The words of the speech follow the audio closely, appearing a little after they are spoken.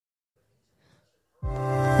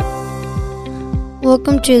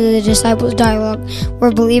Welcome to the Disciples Dialogue,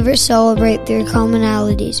 where believers celebrate their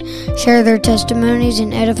commonalities, share their testimonies,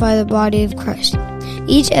 and edify the body of Christ.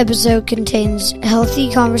 Each episode contains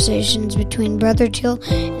healthy conversations between Brother Jill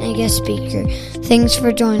and a guest speaker. Thanks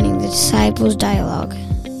for joining the Disciples Dialogue.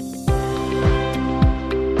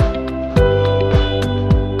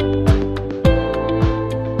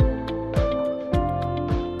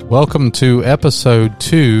 Welcome to episode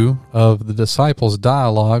 2 of the Disciples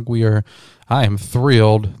Dialogue. I am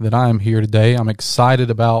thrilled that I am here today. I'm excited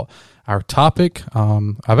about our topic.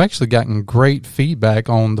 I've actually gotten great feedback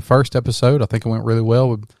on the first episode. I think it went really well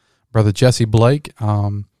with Brother Jesse Blake,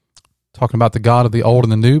 talking about the God of the Old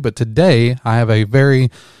and the New. But today I have a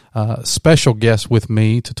very special guest with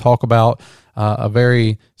me to talk about a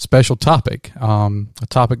very special topic, a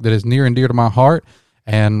topic that is near and dear to my heart.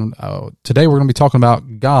 And today we're going to be talking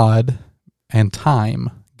about God and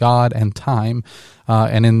time.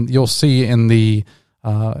 And you'll see in the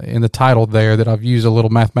title there that I've used a little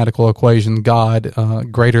mathematical equation: God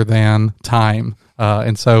greater than time.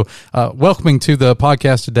 And so, welcoming to the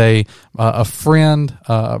podcast today, a friend,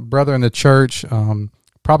 brother in the church,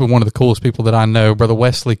 probably one of the coolest people that I know, Brother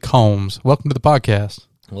Wesley Combs. Welcome to the podcast.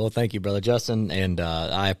 Well, thank you, Brother Justin, and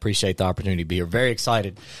I appreciate the opportunity to be here. Very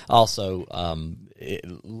excited. Also,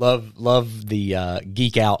 love the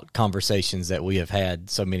geek out conversations that we have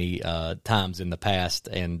had so many times in the past.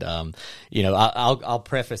 And I'll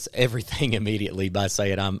preface everything immediately by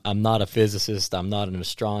saying I'm not a physicist. I'm not an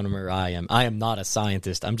astronomer. I am not a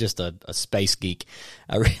scientist. I'm just a space geek.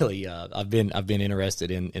 I really I've been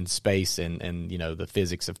interested in space and the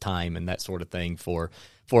physics of time and that sort of thing for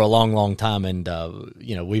a long time, and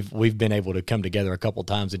we've been able to come together a couple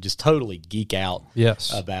times and just totally geek out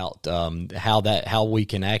about how we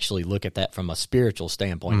can actually look at that from a spiritual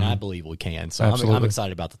standpoint. Mm-hmm. And I believe we can. So I'm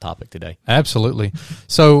excited about the topic today. Absolutely.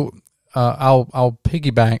 So I'll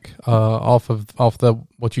piggyback off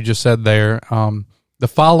what you just said there. The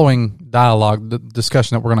following dialogue, the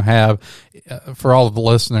discussion that we're going to have for all of the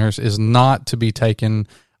listeners, is not to be taken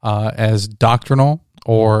as doctrinal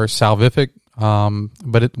or salvific.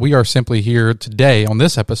 But we are simply here today on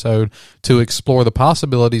this episode to explore the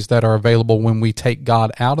possibilities that are available when we take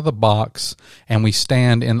God out of the box and we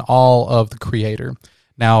stand in awe of the Creator.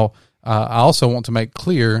 Now, I also want to make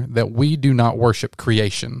clear that we do not worship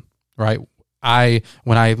creation, right?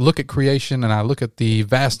 When I look at creation and I look at the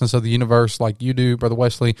vastness of the universe like you do, Brother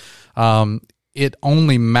Wesley, it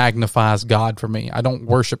only magnifies God for me. I don't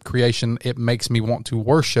worship creation. It makes me want to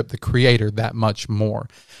worship the Creator that much more.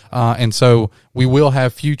 And so we will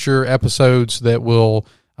have future episodes that will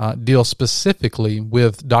deal specifically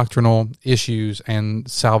with doctrinal issues and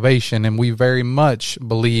salvation. And we very much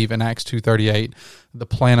believe in Acts 2:38, the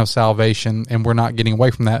plan of salvation, and we're not getting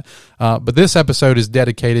away from that. But this episode is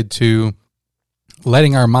dedicated to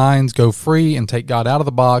letting our minds go free and take God out of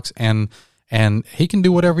the box, and He can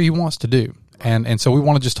do whatever He wants to do. And so we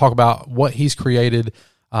want to just talk about what He's created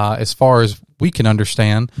as far as we can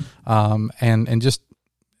understand, and just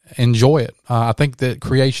enjoy it. I think that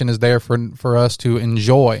creation is there for us to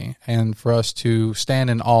enjoy and for us to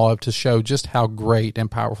stand in awe of, to show just how great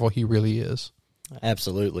and powerful He really is.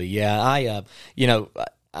 Absolutely. Yeah.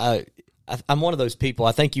 I'm one of those people.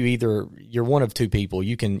 I think you're one of two people.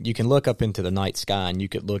 You can look up into the night sky and you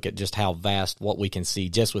could look at just how vast what we can see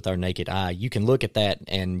just with our naked eye. You can look at that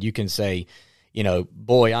and you can say,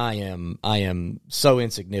 boy, I am so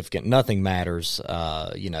insignificant. Nothing matters,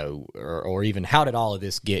 or even how did all of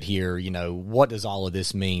this get here? What does all of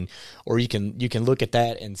this mean? Or you can look at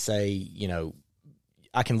that and say,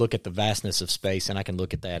 I can look at the vastness of space and I can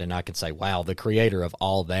look at that and I can say, wow, the Creator of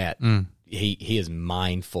all that, he is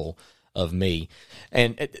mindful of me.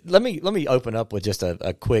 And let me open up with just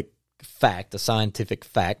a quick fact, a scientific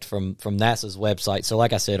fact from NASA's website. So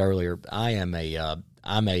like I said earlier,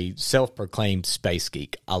 I'm a self-proclaimed space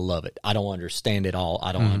geek. I love it. I don't understand it all.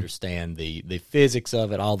 I don't understand the physics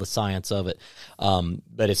of it, all the science of it.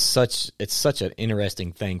 But it's such an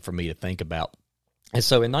interesting thing for me to think about. And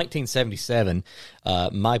so in 1977,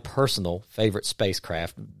 my personal favorite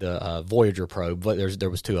spacecraft, the Voyager probe, there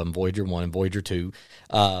was two of them, Voyager 1 and Voyager 2,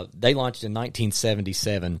 they launched in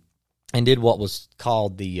 1977 and did what was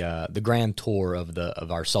called the grand tour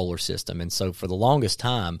of our solar system. And so for the longest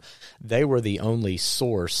time, they were the only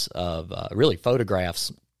source of really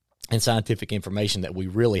photographs and scientific information that we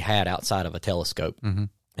really had outside of a telescope. Mm-hmm.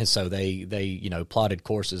 And so they plotted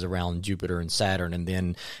courses around Jupiter and Saturn, and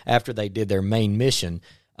then after they did their main mission,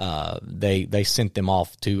 they sent them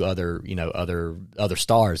off to other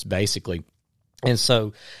stars basically. And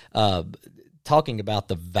so talking about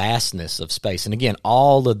the vastness of space, and again,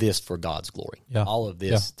 all of this for God's glory. Yeah. All of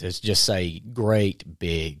this is just say, great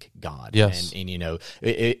big God. Yes. And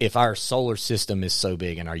if our solar system is so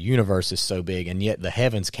big and our universe is so big, and yet the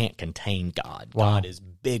heavens can't contain God. Wow. God is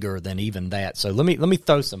bigger than even that. So let me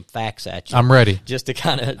throw some facts at you. I'm ready. Just to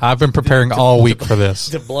kind of... I've been preparing all week for this.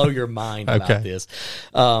 To blow your mind about this.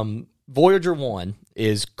 Voyager 1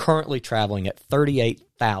 is currently traveling at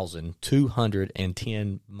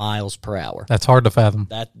 38,210 miles per hour. That's hard to fathom.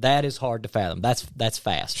 That is hard to fathom. That's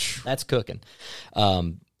fast. That's cooking.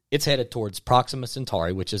 It's headed towards Proxima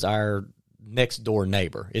Centauri, which is our next door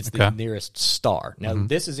neighbor. It's the nearest star. Now,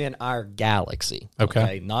 this is in our galaxy.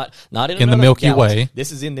 Okay, not in the Milky galaxy. Way.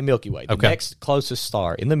 This is in the Milky Way. The next closest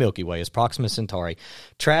star in the Milky Way is Proxima Centauri.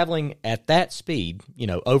 Traveling at that speed,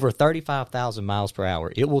 over 35,000 miles per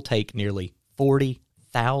hour, it will take nearly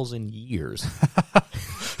 40,000 years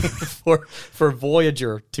for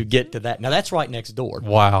Voyager to get to that. Now, that's right next door.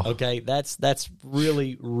 Wow. Okay, that's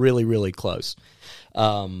really, really, really close.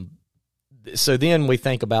 So then we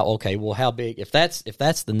think about, okay, well, how big? If that's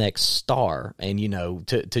the next star, and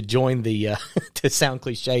to join the to sound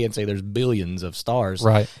cliche and say there's billions of stars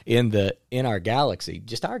in our galaxy,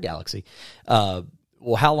 just our galaxy. Well,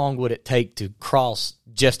 how long would it take to cross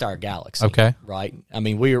just our galaxy? Okay, right. I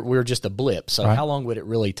mean, we're just a blip. So how long would it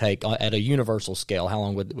really take at a universal scale? How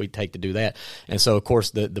long would we take to do that? And so, of course,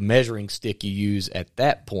 the measuring stick you use at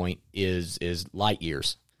that point is light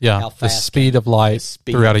years. Yeah, how fast the speed of light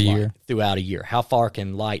throughout a year. Throughout a year. How far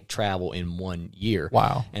can light travel in 1 year?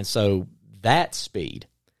 Wow. And so that speed,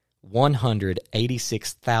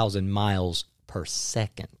 186,000 miles per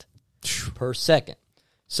second. Per second.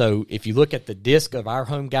 So if you look at the disk of our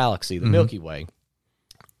home galaxy, the Milky Way,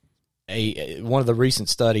 one of the recent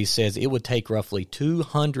studies says it would take roughly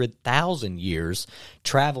 200,000 years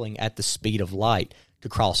traveling at the speed of light to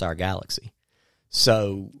cross our galaxy.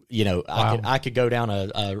 So, I could go down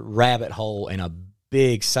a rabbit hole and a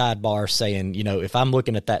big sidebar saying, if I'm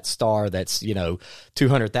looking at that star that's,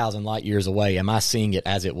 200,000 light years away, am I seeing it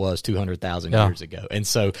as it was 200,000 years ago? And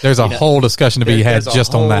so there's a whole discussion to be had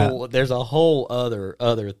just on that. There's a whole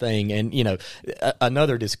other thing. And,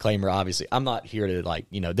 another disclaimer, obviously, I'm not here to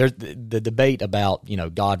there's the debate about,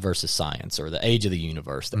 God versus science, or the age of the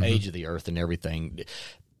universe, the age of the earth and everything.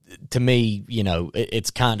 To me,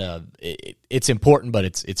 it's kind of it's important, but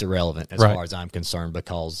it's irrelevant as far as I'm concerned,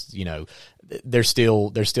 because there's still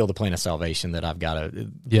the plan of salvation that I've got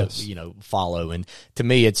to follow. And to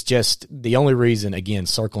me, it's just the only reason. Again,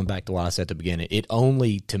 circling back to what I said at the beginning, it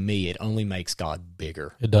only makes God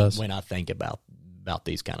bigger. It does when I think about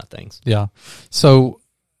these kind of things. Yeah. So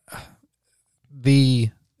the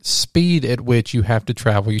speed at which you have to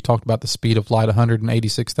travel, you talked about the speed of light,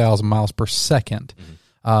 186,000 miles per second.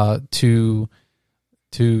 To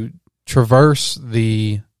traverse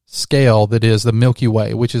the scale that is the Milky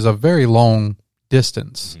Way, which is a very long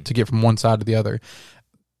distance to get from one side to the other.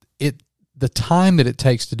 The time that it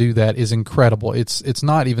takes to do that is incredible. It's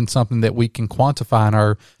not even something that we can quantify in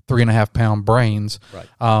our 3.5 pound brains. Right.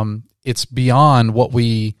 It's beyond what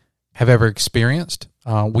we have ever experienced.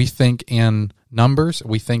 We think in numbers,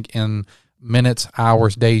 we think in minutes,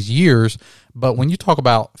 hours, days, years. But when you talk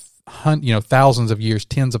about thousands of years,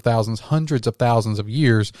 tens of thousands, hundreds of thousands of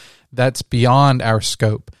years, that's beyond our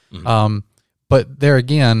scope. But there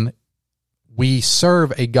again, we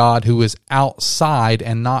serve a God who is outside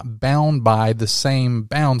and not bound by the same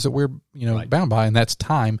bounds that we're bound by, and that's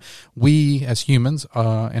time. We as humans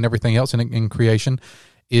and everything else in creation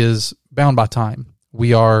is bound by time.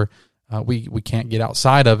 We are we can't get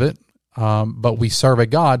outside of it, but we serve a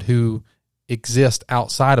God who exist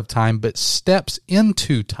outside of time, but steps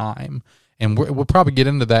into time. And we'll probably get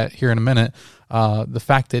into that here in a minute. The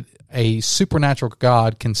fact that a supernatural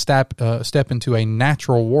God can step into a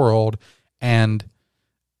natural world and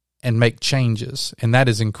make changes, and that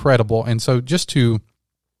is incredible. And so,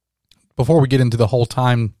 before we get into the whole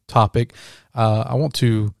time topic, I want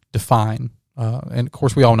to define. And of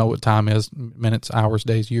course, we all know what time is: minutes, hours,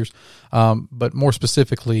 days, years. But more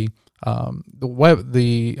specifically, the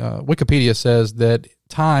Wikipedia says that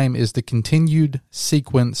time is the continued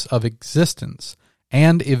sequence of existence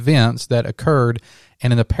and events that occurred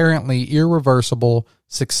in an apparently irreversible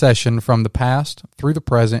succession from the past through the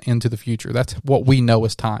present into the future. That's what we know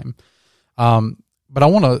as time. But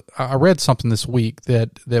I read something this week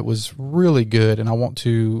that was really good, and I want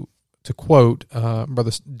to quote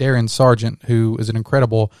Brother Darren Sargent, who is an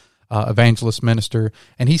incredible evangelist minister,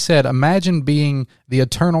 and he said, "Imagine being the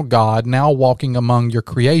eternal God now walking among your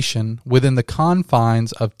creation within the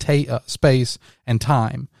confines of space and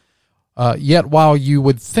time. Yet while you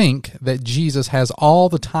would think that Jesus has all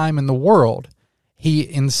the time in the world, he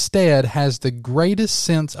instead has the greatest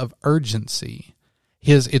sense of urgency.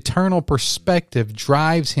 His eternal perspective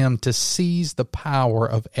drives him to seize the power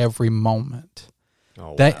of every moment.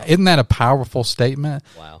 Oh, wow. Isn't that a powerful statement?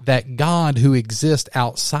 Wow. That God, who exists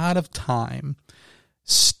outside of time,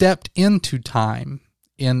 stepped into time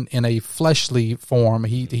in a fleshly form.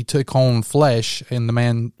 He took on flesh in the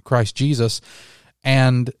man Christ Jesus,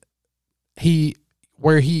 and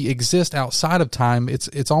where he exists outside of time,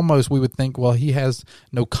 it's almost, we would think, well, he has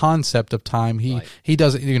no concept of time. He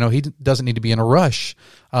doesn't need to be in a rush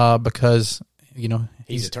because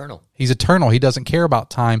he's eternal. He's eternal. He doesn't care about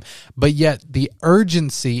time. But yet the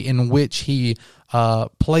urgency in which he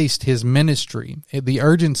placed his ministry, the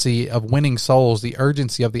urgency of winning souls, the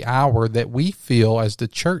urgency of the hour that we feel as the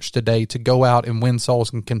church today to go out and win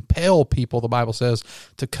souls and compel people, the Bible says,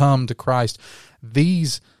 to come to Christ.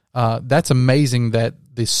 That's amazing that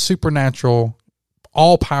the supernatural,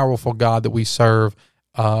 all-powerful God that we serve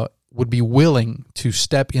would be willing to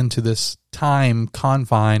step into this time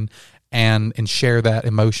confine and share that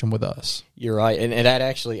emotion with us. You're right, and that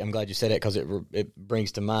actually, I'm glad you said that, because it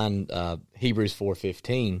brings to mind Hebrews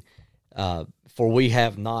 4:15. For we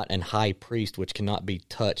have not an high priest which cannot be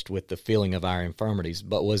touched with the feeling of our infirmities,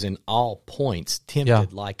 but was in all points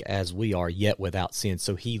tempted like as we are, yet without sin.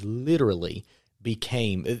 So he literally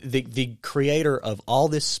became the creator of all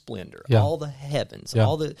this splendor, all the heavens,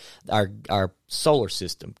 all our solar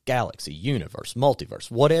system, galaxy, universe, multiverse,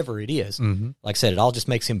 whatever it is. Mm-hmm. Like I said, it all just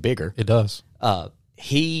makes him bigger. It does.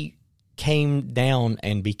 He came down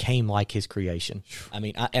and became like his creation. I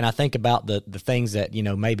mean, I think about the things that,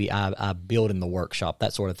 maybe I build in the workshop,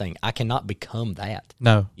 that sort of thing. I cannot become that.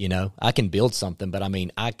 No. I can build something, but I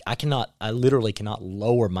mean, I literally cannot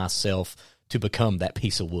lower myself to become that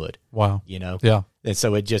piece of wood. Wow. Yeah. And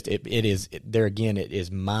so it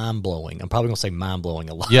is mind-blowing. I'm probably going to say mind-blowing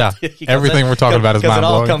a lot. Yeah. Everything we're talking about is mind-blowing. Because it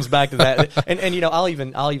all comes back to that. and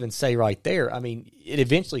I'll even say right there, I mean, it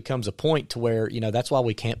eventually comes a point to where, that's why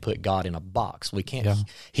we can't put God in a box. We can't.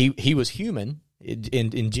 Yeah. He was human.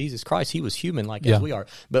 In Jesus Christ, he was human as we are.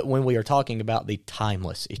 But when we are talking about the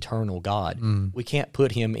timeless, eternal God, we can't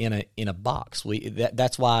put him in a box.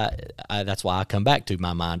 That's why I come back to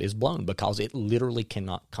my mind is blown, because it literally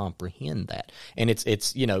cannot comprehend that. And it's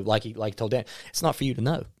like he told Dan, it's not for you to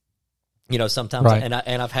know. Sometimes, right.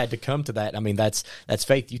 and I've had to come to that. I mean, that's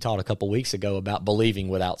faith. You taught a couple weeks ago about believing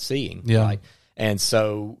without seeing. Yeah. Right? And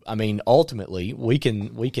so, I mean, ultimately, we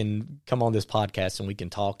can come on this podcast and we can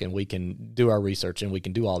talk and we can do our research and we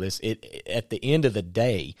can do all this. At the end of the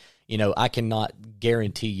day, I cannot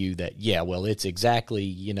guarantee you that, it's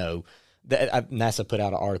exactly, NASA put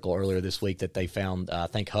out an article earlier this week that they found, I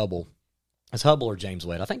think Hubble, it's Hubble or James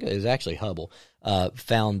Webb, I think it was actually Hubble,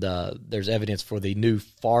 found there's evidence for the new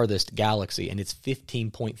farthest galaxy, and it's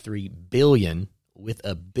 15.3 billion with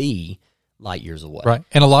a B light years away. Right.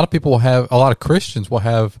 And a lot of Christians will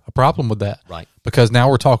have a problem with that. Right. Because now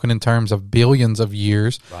we're talking in terms of billions of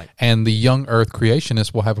years. Right. And the young earth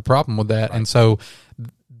creationists will have a problem with that. Right. And so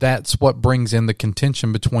that's what brings in the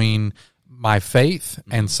contention between my faith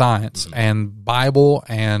and science, and Bible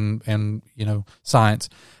and science,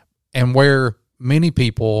 and where many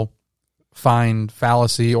people find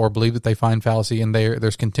fallacy or believe that they find fallacy, and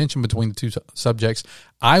there's contention between the two subjects.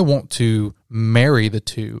 I want to marry the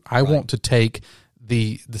two. I want to take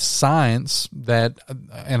the science that,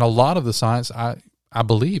 and a lot of the science I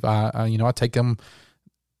believe, I take them.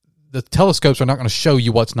 The telescopes are not going to show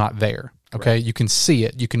you what's not there. Okay, you can see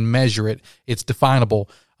it, you can measure it, it's definable,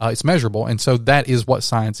 it's measurable, and so that is what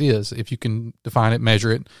science is. If you can define it,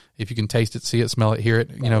 measure it, if you can taste it, see it, smell it, hear it,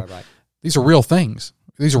 these are real things.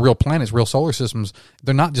 These are real planets, real solar systems.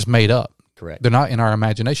 They're not just made up. Correct. They're not in our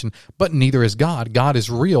imagination, but neither is God. God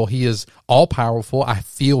is real. He is all powerful. I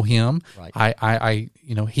feel him. Right. I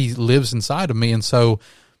he lives inside of me, and so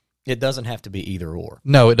it doesn't have to be either or.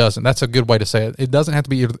 No, it doesn't. That's a good way to say it. It doesn't have to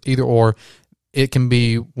be either or. It can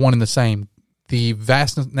be one and the same. The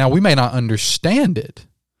vastness. Now, we may not understand it,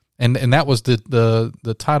 and that was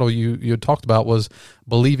the title you had talked about, was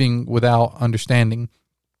believing without understanding.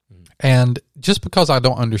 And just because I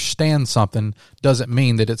don't understand something doesn't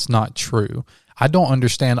mean that it's not true. I don't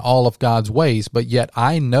understand all of God's ways, but yet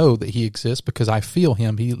I know that he exists because I feel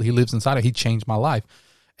him. He lives inside of me. He changed my life.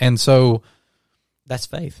 And so that's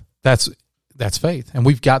faith. That's faith. And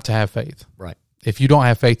we've got to have faith. Right. If you don't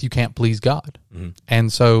have faith, you can't please God. Mm-hmm.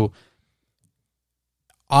 And so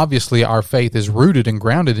obviously our faith is rooted and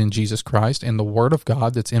grounded in Jesus Christ and the Word of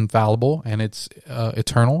God that's infallible and it's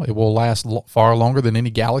eternal. It will last far longer than any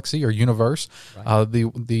galaxy or universe. Right.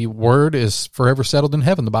 The Word is forever settled in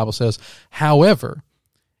heaven, the Bible says. However,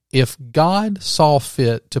 if God saw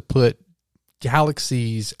fit to put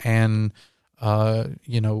galaxies and,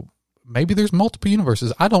 maybe there's multiple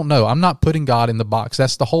universes. I don't know. I'm not putting God in the box.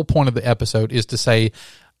 That's the whole point of the episode, is to say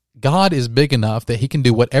God is big enough that he can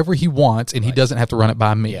do whatever he wants, and he doesn't have to run it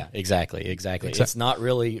by me. Yeah, exactly. It's not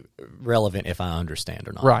really relevant if I understand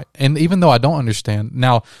or not. Right. And even though I don't understand,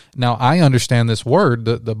 now I understand this word,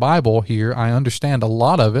 the Bible here, I understand a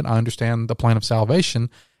lot of it. I understand the plan of salvation,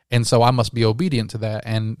 and so I must be obedient to that.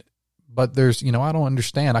 But there's, I don't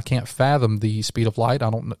understand. I can't fathom the speed of light. I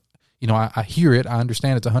don't, I hear it. I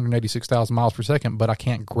understand it's 186,000 miles per second, but I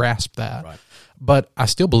can't grasp that. Right. But I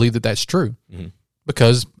still believe that that's true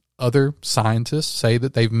because other scientists say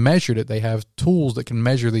that they've measured it. They have tools that can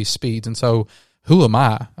measure these speeds. And so who am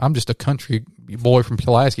I? I'm just a country boy from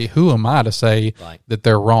Pulaski. Who am I to say that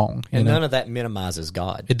they're wrong? And none of that minimizes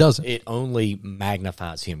God. It doesn't. It only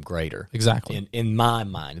magnifies him greater. Exactly. In my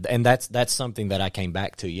mind. And that's something that I came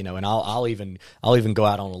back to, and I'll even go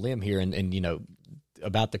out on a limb here and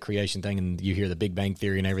about the creation thing, and you hear the Big Bang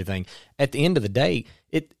Theory and everything. At the end of the day,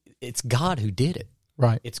 it's God who did it.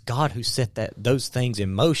 Right. It's God who set those things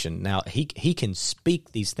in motion. Now, he can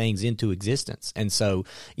speak these things into existence. And so,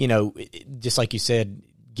 just like you said,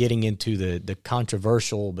 getting into the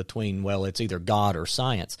controversial between, well, it's either God or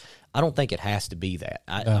science, I don't think it has to be that.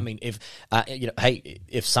 I mean,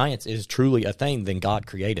 if science is truly a thing, then God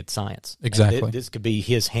created science. Exactly. This could be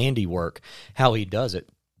his handiwork, how he does it.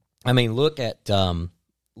 I mean, look at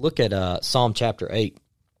Psalm chapter 8,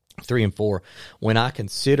 3 and 4. When I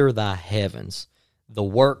consider thy heavens, the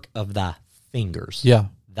work of thy fingers. Yeah.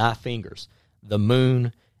 Thy fingers, the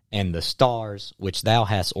moon and the stars which thou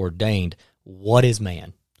hast ordained. What is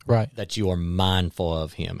man? Right. That you are mindful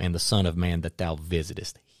of him, and the Son of Man that thou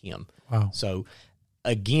visitest him. Wow. So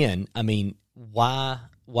again, I mean, why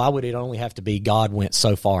would it only have to be God went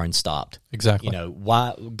so far and stopped? Exactly.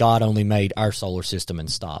 Why God only made our solar system and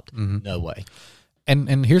stopped? Mm-hmm. No way.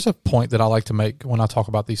 And here's a point that I like to make when I talk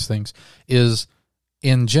about these things is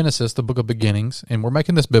in Genesis, the book of beginnings, and we're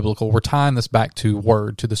making this biblical, we're tying this back to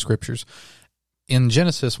Word, to the Scriptures. In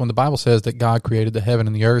Genesis, when the Bible says that God created the heaven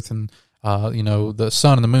and the earth and, the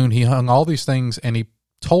sun and the moon, he hung all these things and he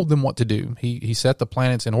told them what to do. He set the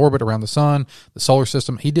planets in orbit around the sun, the solar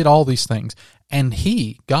system. He did all these things. And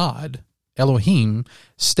God, Elohim,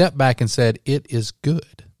 stepped back and said, it is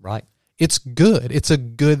good. Right. It's good. It's a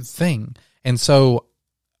good thing. And so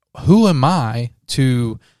who am I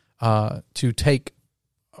to take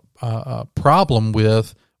a problem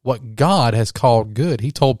with what God has called good?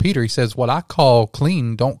 He told Peter, he says, what I call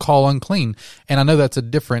clean, don't call unclean. And I know that's a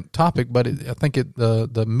different topic, but I think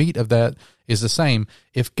the meat of that is the same.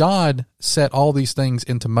 If God set all these things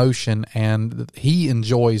into motion and he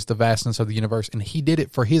enjoys the vastness of the universe and he did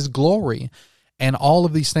it for his glory, and all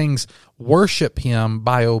of these things worship him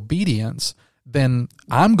by obedience, then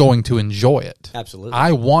I'm going to enjoy it. Absolutely.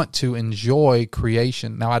 I want to enjoy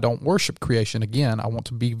creation. Now, I don't worship creation. Again, I want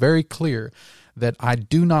to be very clear that I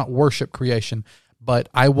do not worship creation, but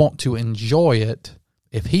I want to enjoy it.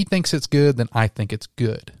 If he thinks it's good, then I think it's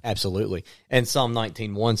good. Absolutely. And Psalm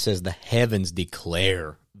 19:1 says, the heavens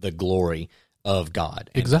declare the glory of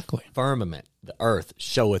God. And exactly. Firmament, the earth,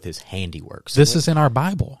 showeth his handiwork. So this is in our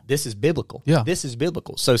Bible. This is biblical. Yeah. This is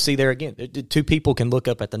biblical. So see there again, two people can look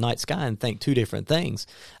up at the night sky and think two different things.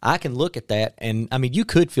 I can look at that and, I mean, you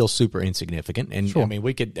could feel super insignificant. And sure.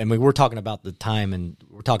 We're talking about time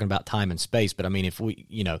and space, but I mean, if we,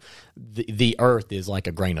 the earth is like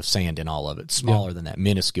a grain of sand in all of it, smaller than that,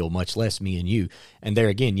 minuscule, much less me and you. And there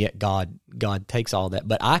again, yet God takes all that.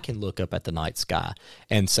 But I can look up at the night sky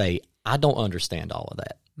and say, I don't understand all of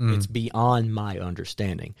that. It's beyond my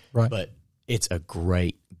understanding. Right. But it's a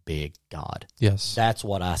great big God. Yes. That's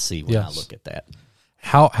what I see when I look at that.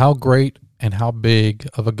 How great and how big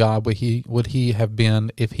of a God would he have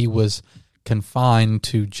been if he was confined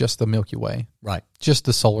to just the Milky Way? Right. Just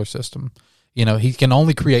the solar system. He can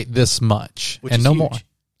only create this much which and is no huge. more.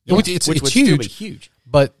 Yeah. Which it's would huge. still be huge.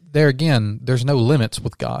 But there again, there's no limits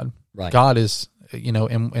with God. Right. God is,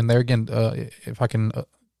 and there again, if I can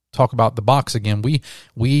talk about the box again,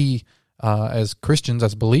 we as Christians,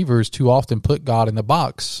 as believers, too often put God in the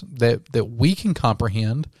box that we can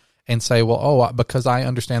comprehend and say, well, because I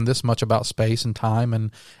understand this much about space and time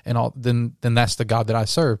and all, then that's the God that I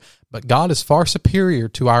serve. But God is far superior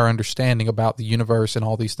to our understanding about the universe and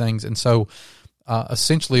all these things. And so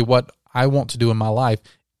essentially what I want to do in my life,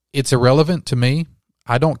 it's irrelevant to me.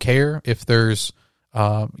 I don't care if there's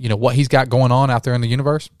what he's got going on out there in the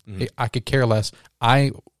universe. I could care less.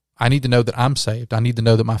 I need to know that I'm saved. I need to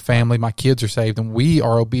know that my family, my kids are saved, and we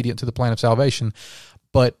are obedient to the plan of salvation.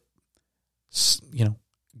 But,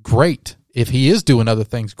 great if he is doing other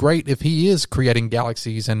things. Great if he is creating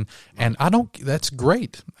galaxies, and that's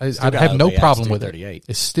great. I have no problem with it.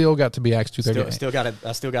 It's still got to be Acts 2:38.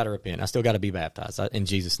 I still got to repent. I still got to be baptized in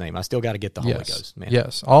Jesus' name. I still got to get the Holy Ghost, man.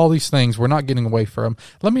 Yes, all these things we're not getting away from.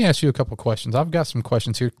 Let me ask you a couple of questions. I've got some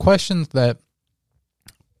questions here. Questions that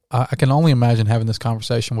I can only imagine having this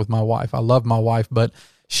conversation with my wife. I love my wife, but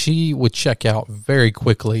she would check out very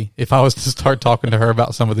quickly if I was to start talking to her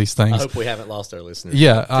about some of these things. I hope we haven't lost our listeners.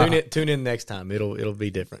 Yeah. Tune in next time. It'll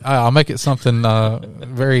be different. I'll make it something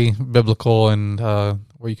very biblical and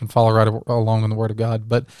where you can follow right along in the Word of God.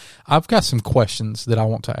 But I've got some questions that I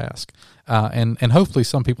want to ask. And hopefully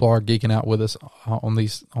some people are geeking out with us on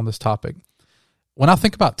this topic. When I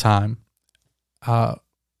think about time,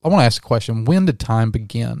 I want to ask a question. When did time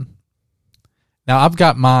begin? Now, I've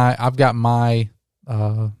got my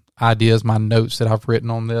ideas, my notes that I've written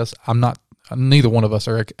on this. Neither one of us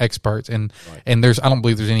are experts, and I don't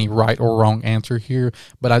believe there's any right or wrong answer here,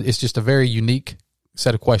 but it's just a very unique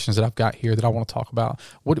set of questions that I've got here that I want to talk about.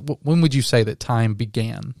 When would you say that time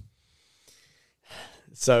began?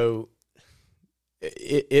 So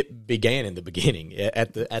it began in the beginning,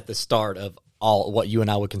 at the start of all what you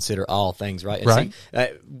and I would consider all things, right? Right.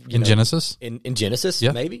 In Genesis? In Genesis,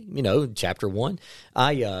 yeah. Maybe, chapter 1.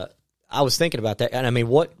 I was thinking about that, and I mean,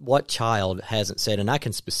 what child hasn't said, and I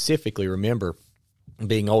can specifically remember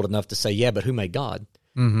being old enough to say, yeah, but who made God?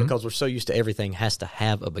 Mm-hmm. Because we're so used to everything has to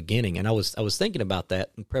have a beginning. And I was thinking about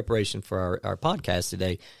that in preparation for our podcast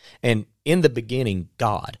today. And in the beginning,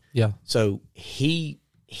 God. Yeah. So he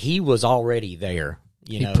was already there.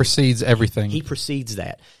 He precedes everything. He precedes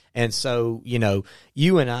that. And so,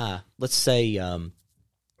 you and I, let's say,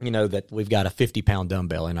 that we've got a 50-pound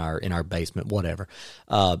dumbbell in our basement, whatever.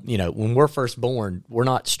 When we're first born, we're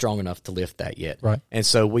not strong enough to lift that yet. Right. And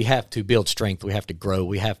so we have to build strength. We have to grow.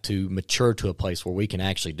 We have to mature to a place where we can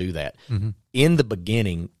actually do that. Mm-hmm. In the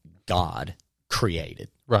beginning, God created.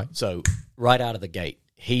 Right. So right out of the gate,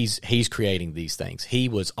 He's creating these things. He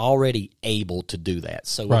was already able to do that.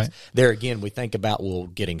 So right. There again, we think about,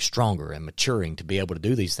 getting stronger and maturing to be able to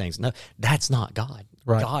do these things. No, that's not God.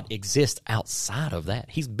 Right. God exists outside of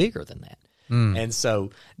that. He's bigger than that. And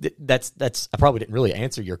so that's. I probably didn't really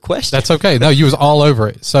answer your question. That's okay. No, you was all over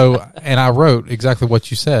it. So, and I wrote exactly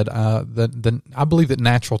what you said. I believe that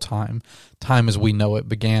natural time as we know it,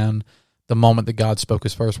 began the moment that God spoke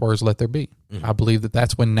His first words, "Let there be." Mm-hmm. I believe that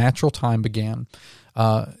that's when natural time began.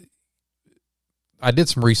 I did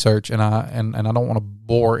some research, and I don't want to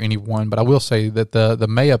bore anyone, but I will say that the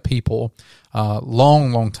Maya people,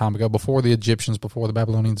 long time ago, before the Egyptians, before the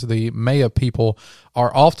Babylonians, the Maya people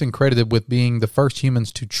are often credited with being the first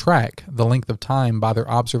humans to track the length of time by their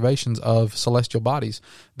observations of celestial bodies.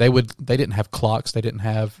 They didn't have clocks, they didn't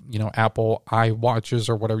have Apple iWatches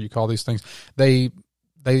or whatever you call these things. They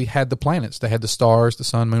had the planets, they had the stars, the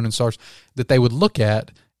sun, moon, and stars that they would look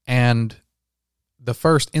at, and the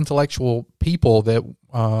first intellectual people that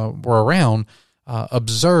were around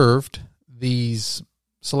observed these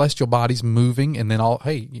celestial bodies moving, and then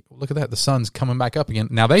hey, look at that, the sun's coming back up again.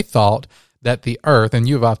 Now, they thought that the earth, and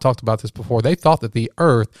I've talked about this before, they thought that the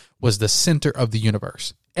earth was the center of the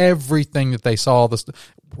universe. Everything that they saw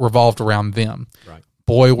revolved around them. Right.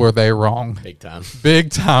 Boy, were they wrong. Big time.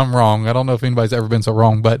 Big time wrong. I don't know if anybody's ever been so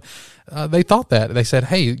wrong, but they thought that. They said,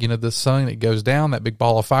 hey, the sun, it goes down, that big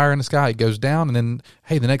ball of fire in the sky, it goes down, and then,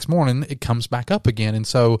 hey, the next morning, it comes back up again. And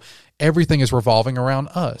so everything is revolving around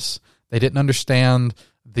us. They didn't understand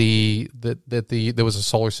that there was a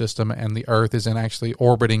solar system, and the earth is actually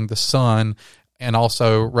orbiting the sun and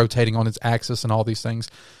also rotating on its axis and all these things.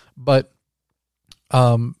 But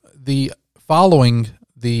following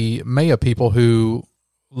the Maya people who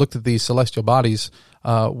looked at these celestial bodies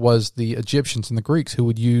was the Egyptians and the Greeks, who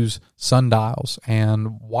would use sundials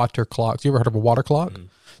and water clocks. You ever heard of a water clock? Mm-hmm.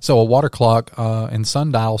 So a water clock and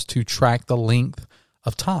sundials to track the length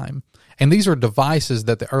of time. And these are devices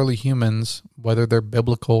that the early humans, whether they're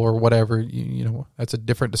biblical or whatever, that's a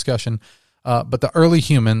different discussion. But the early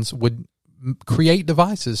humans would create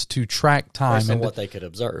devices to track time. Based on what they could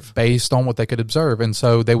observe. Based on what they could observe. And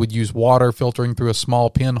so they would use water filtering through a small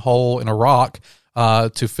pinhole in a rock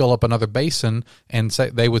to fill up another basin, and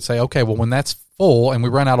they would say, okay, well, when that's full and we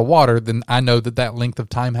run out of water, then I know that length of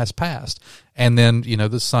time has passed. And then,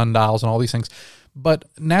 the sundials and all these things. But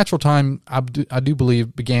natural time, I do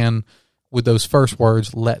believe, began with those first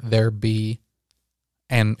words, "Let there be,"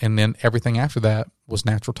 and then everything after that was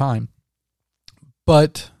natural time.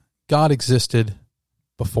 But God existed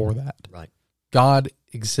before that. Right. God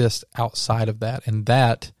exists outside of that, and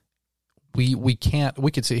that we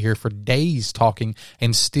could sit here for days talking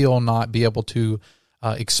and still not be able to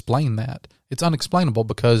explain that. It's unexplainable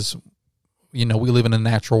because, we live in a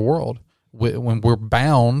natural world when we're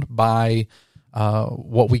bound by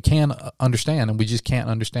what we can understand, and we just can't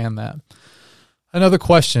understand that. Another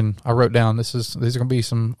question I wrote down, these are going to be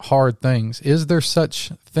some hard things. Is there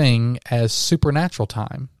such thing as supernatural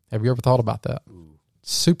time? Have you ever thought about that? Ooh.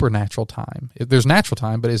 Supernatural time. There's natural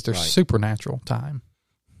time, but is there Right. supernatural time?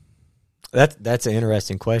 That's an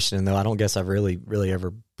interesting question, though. I don't guess I've really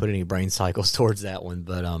ever put any brain cycles towards that one.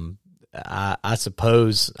 But I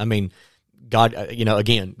suppose, God,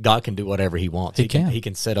 again, God can do whatever He wants. He can. He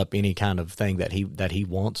can set up any kind of thing that he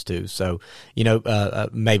wants to. So,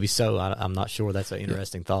 maybe so. I'm not sure. That's an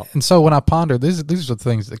interesting thought. And so when I ponder, these are the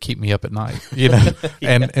things that keep me up at night,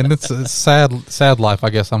 and it's a sad life, I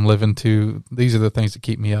guess I'm living to. These are the things that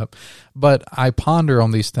keep me up. But I ponder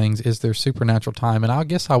on these things. Is there supernatural time? And I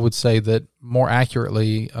guess I would say that more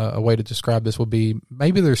accurately, a way to describe this would be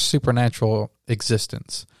maybe there's supernatural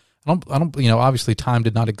existence. I don't, obviously time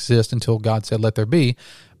did not exist until God said, let there be,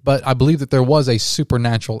 but I believe that there was a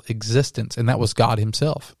supernatural existence, and that was God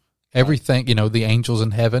Himself. Everything, the angels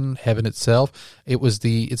in heaven itself, it's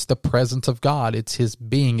the presence of God. It's His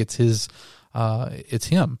being. It's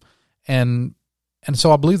Him. And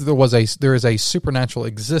so I believe that there is a supernatural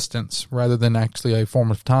existence rather than actually a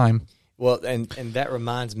form of time. Well, and that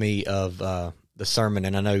reminds me of the sermon,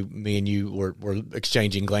 and I know me and you were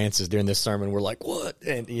exchanging glances during this sermon. We're like, what?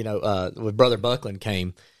 And, when Brother Buckland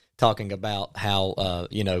came talking about how,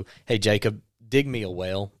 hey, Jacob, dig me a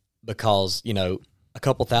well because, a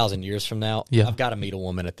couple thousand years from now, I've got to meet a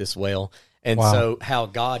woman at this well. And Wow. so how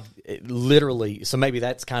God literally, so maybe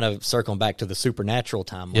that's kind of circling back to the supernatural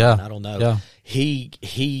timeline. Yeah. I don't know. Yeah.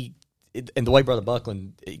 He and the way Brother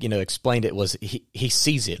Buckland, explained it was he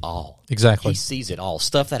sees it all. Exactly. He sees it all.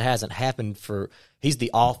 Stuff that hasn't happened he's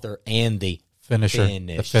the author and the Finisher.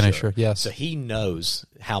 The finisher, yes. So He knows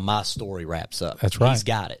how my story wraps up. That's right. He's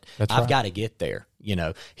got it. That's I've right. got to get there.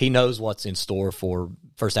 He knows what's in store for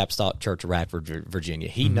First Apostolic Church of Radford, Virginia.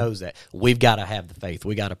 He Mm-hmm. knows that. We've got to have the faith.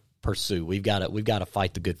 We got to pursue. We've got to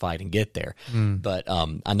fight the good fight and get there. But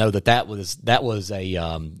I know that was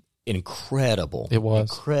a incredible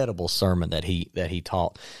sermon that he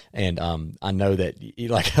taught, and I know that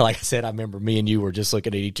like I said, I remember me and you were just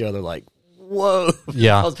looking at each other like, whoa,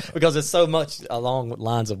 Yeah. because it's so much along the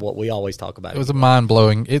lines of what we always talk about. It was a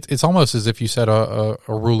mind-blowing. It's almost as if you set a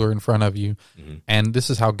ruler in front of you, and this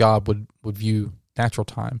is how God would view natural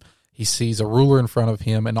time. He sees a ruler in front of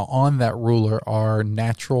Him, and on that ruler are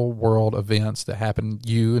natural world events that happen,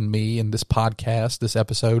 you and me, and this podcast, this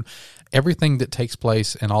episode, everything that takes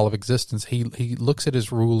place in all of existence. He looks at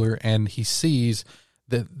His ruler, and He sees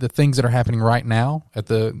the things that are happening right now at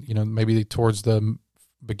the, maybe towards the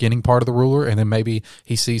beginning part of the ruler, and then maybe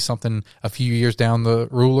He sees something a few years down the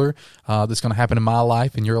ruler that's going to happen in my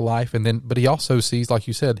life, in your life, but He also sees, like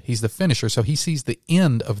you said, He's the finisher, so He sees the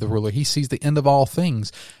end of the ruler. He sees the end of all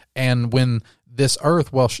things, and when this earth,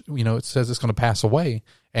 it says it's going to pass away,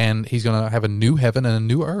 and He's going to have a new heaven and a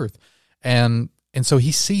new earth, and so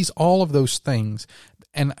He sees all of those things.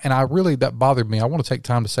 And I really, that bothered me. I want to take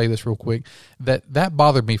time to say this real quick, that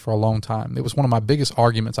bothered me for a long time. It was one of my biggest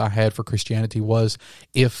arguments I had for Christianity was,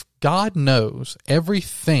 if God knows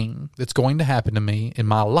everything that's going to happen to me in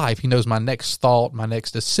my life, He knows my next thought, my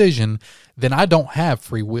next decision, then I don't have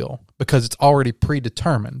free will because it's already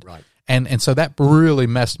predetermined. Right. And so that really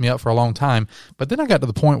messed me up for a long time. But then I got to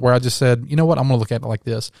the point where I just said, you know what, I'm going to look at it like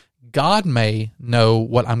this. God may know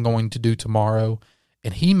what I'm going to do tomorrow,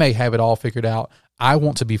 and He may have it all figured out. I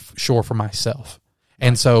want to be sure for myself.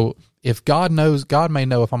 And so if God knows, God may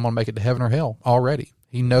know if I'm going to make it to heaven or hell already.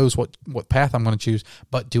 He knows what path I'm going to choose,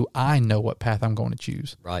 but do I know what path I'm going to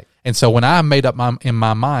choose? Right. And so when I made up in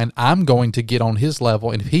my mind, I'm going to get on His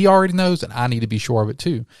level, and if He already knows, then I need to be sure of it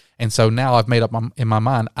too. And so now I've made up in my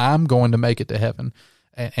mind, I'm going to make it to heaven,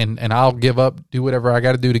 and I'll give up, do whatever I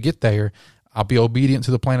got to do to get there. I'll be obedient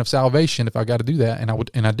to the plan of salvation if I got to do that,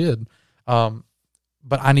 and I did.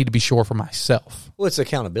 But I need to be sure for myself. Well, it's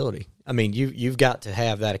accountability. I mean, you've got to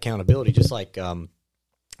have that accountability, just like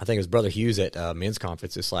I think it was Brother Hughes at men's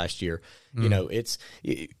conference this last year. It's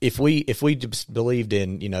if we just believed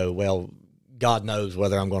in, well, God knows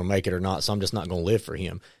whether I'm going to make it or not, so I'm just not going to live for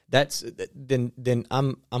Him. Then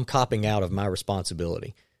I'm copping out of my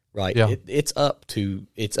responsibility, right? Yeah. It's up to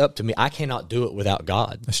me. I cannot do it without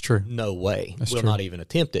God. That's true. No way. We'll true. not even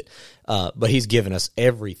attempt it. But He's given us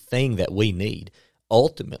everything that we need.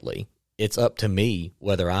 Ultimately, it's up to me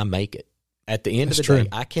whether I make it. At the end of the day,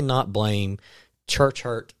 I cannot blame church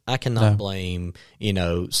hurt. I cannot blame,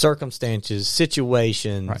 circumstances,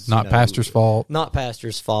 situations. Right. Not pastor's fault. Not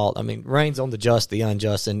pastor's fault. I mean, rains on the just, the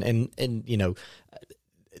unjust, and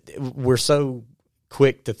we're so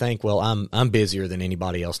quick to think, well, I'm busier than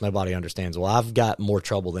anybody else. Nobody understands. Well, I've got more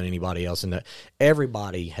trouble than anybody else, and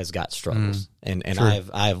everybody has got struggles. And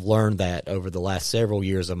I have learned that over the last several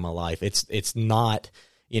years of my life. It's not,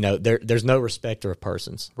 there's no respecter of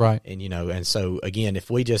persons, right? And and so again, if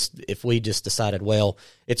we just decided, well,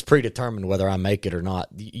 it's predetermined whether I make it or not,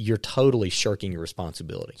 you're totally shirking your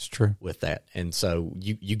responsibility. It's true with that, and so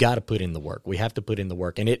you got to put in the work. We have to put in the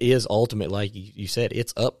work, and it is ultimately, like you said,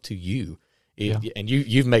 it's up to you. And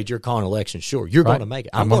you've made your call and election sure. You're going to make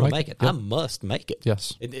it. I'm going to make it. Yep. I must make it.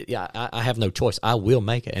 Yes. I have no choice. I will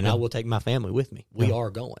make it, and I will take my family with me. We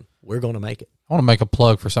are going. We're going to make it. I want to make a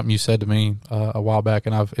plug for something you said to me a while back,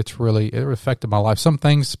 and it affected my life. Some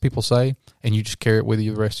things people say, and you just carry it with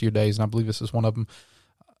you the rest of your days, and I believe this is one of them.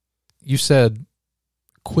 You said,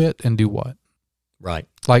 quit and do what? Right.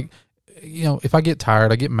 Like, if I get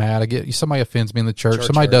tired, I get mad, somebody offends me in the church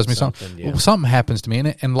somebody does me something. Something happens to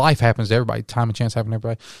me, and life happens to everybody. Time and chance happen to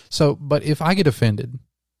everybody. So, but if I get offended,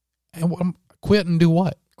 and quit and do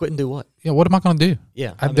what? Quit and do what? What am I going to do?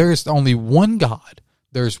 Yeah, there is only one God.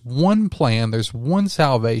 There's one plan. There's one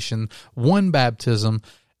salvation, one baptism,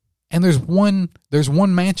 and there's one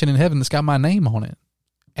mansion in heaven that's got my name on it,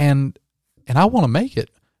 and I want to make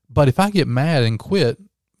it. But if I get mad and quit,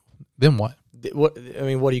 then what? What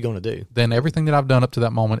are you going to do? Then everything that I've done up to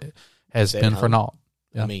that moment has been for naught.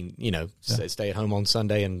 Yeah. I mean, stay at home on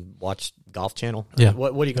Sunday and watch Golf Channel. Yeah.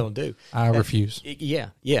 What are you going to do? I refuse. Yeah.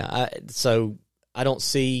 So I don't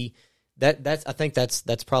see that. I think that's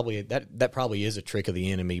probably that probably is a trick of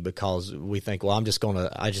the enemy, because we think, well, I'm just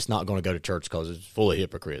not going to go to church because it's full of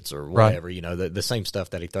hypocrites or whatever. Right. The same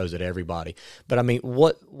stuff that he throws at everybody. But I mean,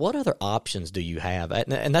 what other options do you have?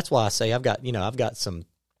 And that's why I say I've got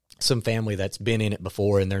some family that's been in it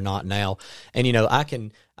before and they're not now. And,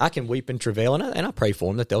 I can weep and travail, and I pray for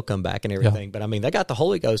them that they'll come back and everything. Yeah. But I mean, they got the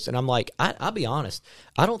Holy Ghost, and I'm like, I'll be honest.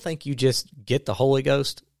 I don't think you just get the Holy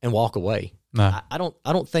Ghost and walk away. No. I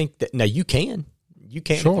don't think that. No, you can sure.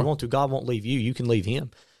 If you want to. God won't leave you. You can leave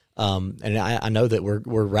him. And I know that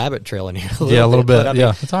we're rabbit trailing here a little bit. But I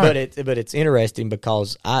mean, it's all right. But it's interesting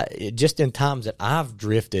because just in times that I've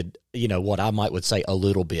drifted, what I would say a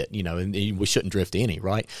little bit, and we shouldn't drift any,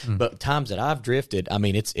 right? But times that I've drifted, I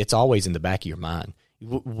mean, it's always in the back of your mind.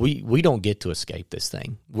 We don't get to escape this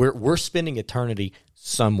thing. We're spending eternity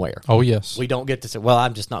somewhere. Oh yes. We don't get to say, well,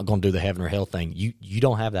 I'm just not going to do the heaven or hell thing. You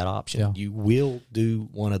don't have that option. Yeah. You will do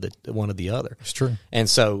one of the other. It's true. And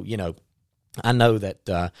so, I know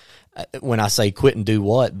that when I say quit and do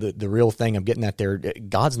what, the real thing I'm getting at there,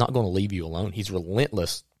 God's not going to leave you alone. He's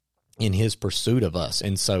relentless in his pursuit of us.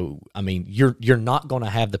 And so, I mean, you're not going to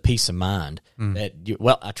have the peace of mind that,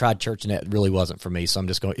 I tried church and that really wasn't for me, so I'm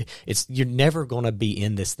just going, you're never going to be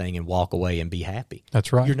in this thing and walk away and be happy.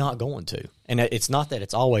 That's right. You're not going to. And it's not that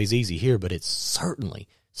it's always easy here, but it's certainly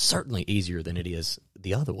easier than it is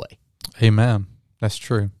the other way. Amen. That's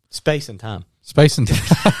true. Space and time.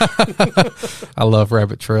 I love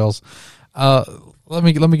rabbit trails. Let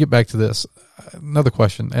me get back to this. Another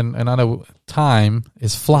question, and I know time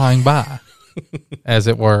is flying by, as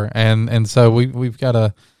it were, and so we've got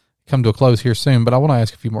to come to a close here soon. But I want to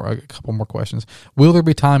ask a couple more questions. Will there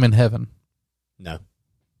be time in heaven? No.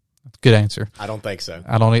 Good answer. I don't think so.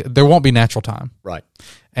 There won't be natural time. Right.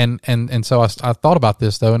 And so I thought about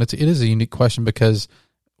this though, and it is a unique question because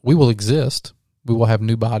we will exist. We will have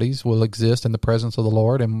new bodies, will exist in the presence of the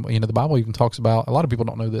Lord. And, the Bible even talks about, a lot of people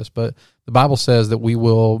don't know this, but the Bible says that we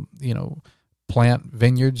will, plant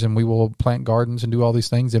vineyards and we will plant gardens and do all these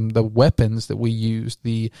things. And the weapons that we use,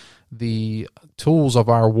 the tools of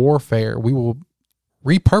our warfare, we will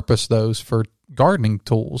repurpose those for gardening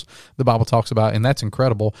tools, the Bible talks about, and that's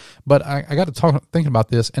incredible. But I got to thinking about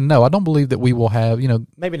this, and no, I don't believe that we will have,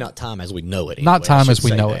 maybe not time as we know it. Anyway. Not time as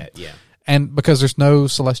we know it. Yeah. And because there's no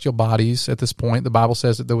celestial bodies at this point, the Bible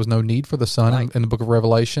says that there was no need for the sun in the book of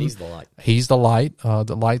Revelation. He's the light. He's the light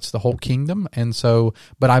that lights the whole kingdom. And so,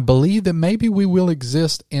 but I believe that maybe we will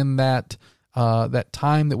exist in that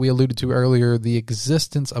time that we alluded to earlier, the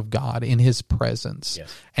existence of God in his presence.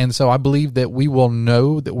 Yes. And so I believe that we will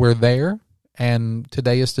know that we're there, and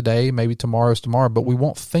today is today, maybe tomorrow is tomorrow, but we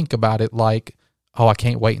won't think about it like, oh, I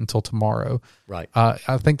can't wait until tomorrow. Right.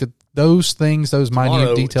 I think that those things, those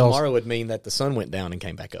minute details. Tomorrow would mean that the sun went down and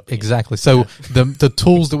came back up again. Exactly. So the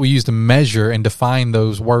tools that we use to measure and define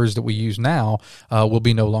those words that we use now will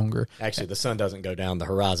be no longer. Actually, the sun doesn't go down; the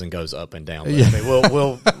horizon goes up and down. Yeah. I mean,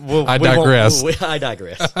 we'll I digress. I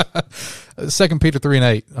digress. 2 Peter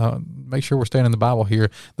 3:8. Make sure we're staying in the Bible here.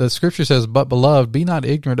 The scripture says, "But beloved, be not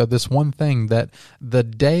ignorant of this one thing, that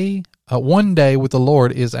one day with the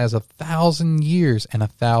Lord is as 1,000 years, and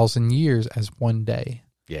 1,000 years as one day."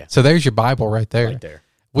 Yeah. So there's your Bible right there. Right there.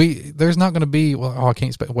 There's not going to be, I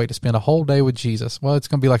can't wait to spend a whole day with Jesus. Well, it's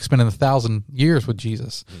going to be like spending 1,000 years with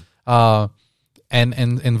Jesus, and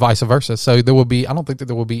vice versa. So I don't think that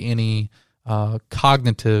there will be any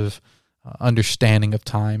cognitive understanding of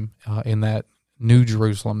time in that New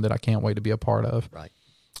Jerusalem that I can't wait to be a part of. Right.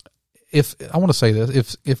 If I want to say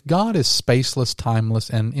this, if God is spaceless, timeless,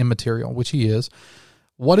 and immaterial, which He is,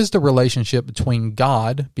 what is the relationship between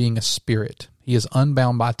God being a spirit? He is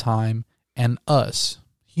unbound by time, and us,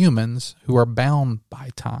 humans, who are bound by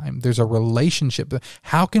time. There's a relationship.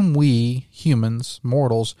 How can we, humans,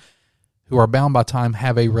 mortals, who are bound by time,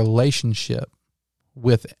 have a relationship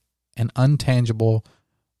with an untangible,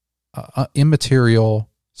 immaterial,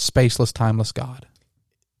 spaceless, timeless God?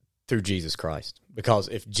 Through Jesus Christ. Because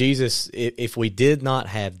if we did not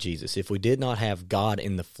have Jesus, if we did not have God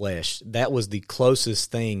in the flesh, that was the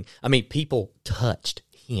closest thing. I mean, people touched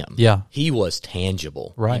Him. Yeah. He was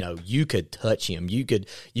tangible. Right. You could touch Him. You could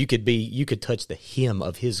touch the hem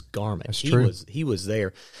of His garment. That's true. He was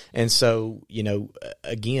there. And so,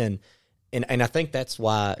 again, and I think that's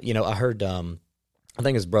why, I heard I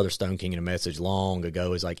think it was Brother Stone King in a message long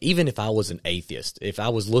ago, is like, even if I was an atheist, if I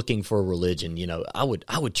was looking for a religion, I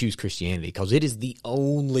would choose Christianity, because it is the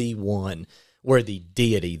only one where the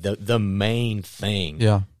deity, the main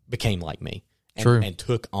thing, became like me and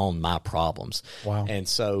took on my problems. Wow. And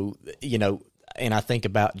so, and I think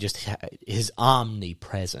about just His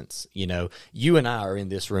omnipresence. You and I are in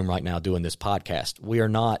this room right now doing this podcast. We are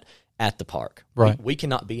not at the park. Right. We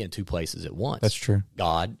cannot be in two places at once. That's true.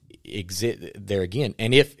 God exist there again.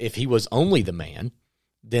 And if He was only the man,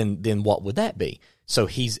 then what would that be? So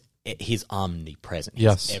he's omnipresent.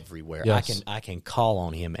 He's everywhere. Yes. I can call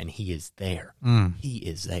on Him and He is there. He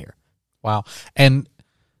is there. Wow. And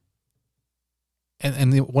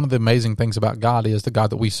one of the amazing things about God is the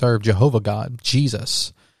God that we serve, Jehovah God,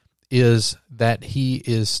 Jesus, is that He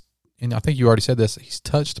is, and I think you already said this, He's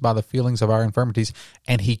touched by the feelings of our infirmities,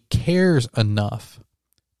 and He cares enough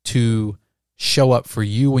to show up for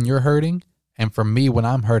you when you're hurting and for me when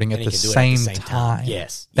I'm hurting at the same time.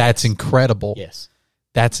 Yes. That's incredible. Yes.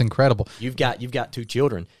 That's incredible. You've got two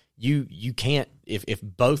children. You can't, if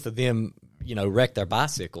both of them, wreck their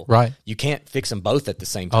bicycle, right, you can't fix them both at the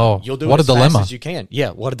same time. Oh, you'll do what it as a dilemma. fast as you can.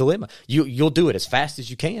 Yeah, what a dilemma. You'll do it as fast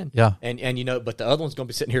as you can. Yeah. And but the other one's going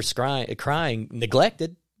to be sitting here crying,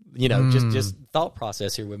 neglected. Just thought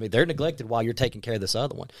process here with me. They're neglected while you're taking care of this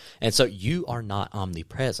other one. And so you are not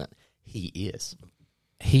omnipresent. He is.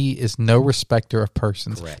 He is no respecter of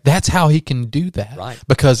persons. Correct. That's how He can do that. Right.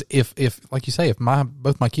 Because if like you say, if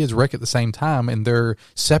both my kids wreck at the same time and they're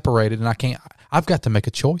separated and I've got to make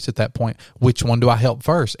a choice at that point. Which one do I help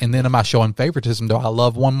first? And then am I showing favoritism? Do I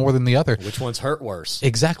love one more than the other? Which one's hurt worse?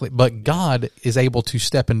 Exactly. But God is able to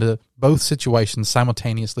step into both situations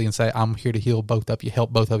simultaneously and say, I'm here to heal both of you,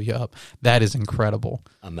 help both of you up. That is incredible.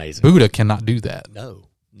 Amazing. Buddha cannot do that.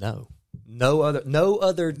 No other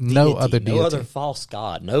deity, no other deity. No other false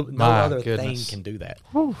god, no other thing can do that.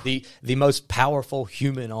 Whew. The most powerful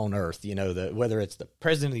human on earth, whether it's the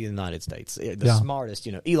President of the United States, the smartest,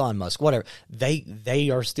 Elon Musk, whatever, they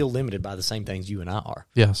are still limited by the same things you and I are.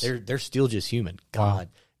 Yes. They're still just human. God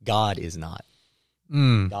is not.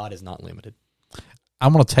 God is not limited.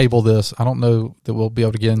 I'm going to table this. I don't know that we'll be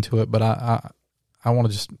able to get into it, but I want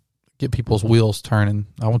to just get people's wheels turning.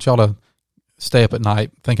 I want y'all to stay up at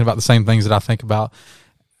night thinking about the same things that I think about.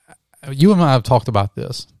 You and I have talked about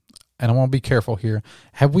this, and I want to be careful here.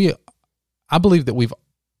 I believe that we've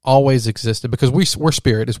always existed because we're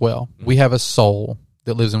spirit as well. We have a soul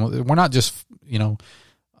that lives in. We're not just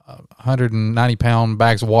 190-pound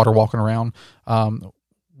bags of water walking around.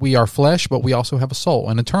 We are flesh, but we also have a soul,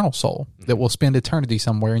 an eternal soul that will spend eternity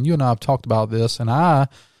somewhere. And you and I have talked about this, and I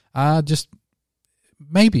just.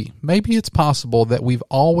 Maybe it's possible that we've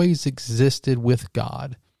always existed with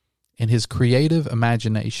God in His creative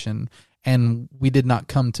imagination, and we did not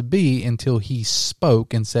come to be until He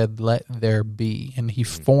spoke and said, "Let there be." And He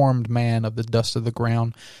formed man of the dust of the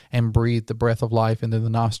ground and breathed the breath of life into the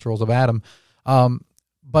nostrils of Adam.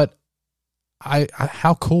 But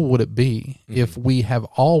how cool would it be if we have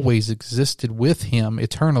always existed with Him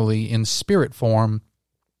eternally in spirit form,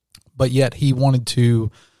 but yet he wanted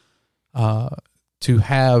to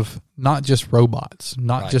have not just robots,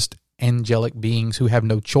 not just angelic beings who have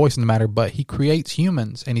no choice in the matter, but he creates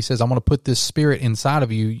humans, and he says, I'm going to put this spirit inside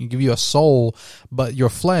of you, give you a soul, but your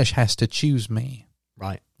flesh has to choose me.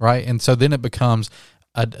 Right. And so then it becomes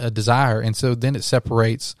a desire, and so then it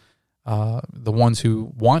separates the ones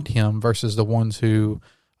who want him versus the ones who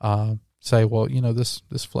say, well,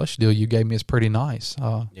 this flesh deal you gave me is pretty nice.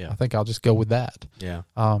 I think I'll just go with that. Yeah.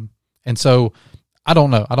 And so I don't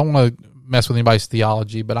know. I don't want to mess with anybody's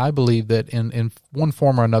theology, but I believe that in one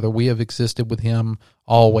form or another, we have existed with him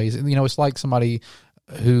always. And, it's like somebody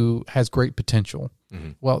who has great potential.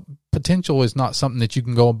 Mm-hmm. Well, potential is not something that you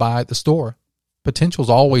can go and buy at the store. Potential is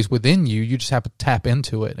always within you. You just have to tap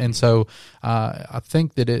into it. And so I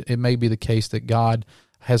think that it may be the case that God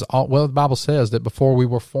has the Bible says that before we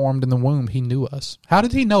were formed in the womb, he knew us. How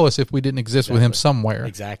did he know us if we didn't exist with him somewhere?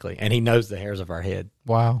 Exactly. And he knows the hairs of our head.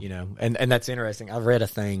 Wow. And that's interesting. I read a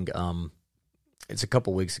thing, it's a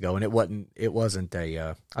couple weeks ago, and it wasn't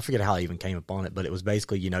I forget how I even came upon it, but it was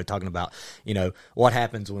basically, talking about, what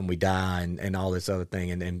happens when we die and all this other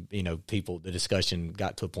thing. And the discussion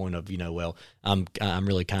got to a point of, well, I'm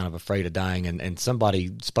really kind of afraid of dying. And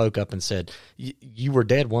somebody spoke up and said, you were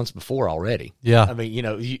dead once before already. Yeah. I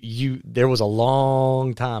mean, there was a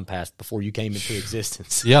long time passed before you came into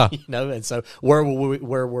existence. Yeah. And so where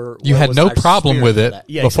were you had no problem with it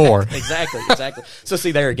before. Exactly. So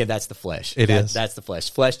see there again, that's the flesh. That's the flesh.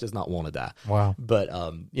 Flesh does not want to die. Wow. But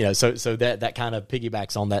so that kind of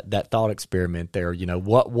piggybacks on that thought experiment there.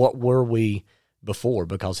 What were we before?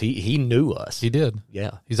 Because he knew us. He did.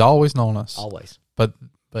 Yeah. He's always known us. Always. But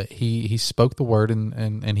he spoke the word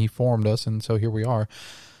and he formed us, and so here we are.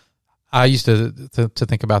 I used to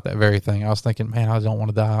think about that very thing. I was thinking, man, I don't want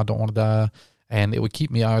to die. And it would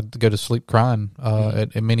keep me, I'd go to sleep crying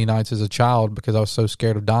at many nights as a child because I was so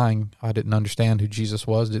scared of dying. I didn't understand who Jesus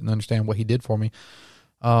was, didn't understand what he did for me.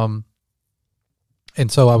 And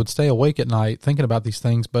so I would stay awake at night thinking about these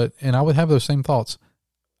things, and I would have those same thoughts.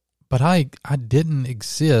 But I didn't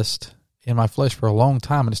exist in my flesh for a long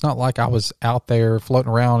time, and it's not like I was out there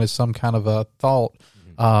floating around as some kind of a thought,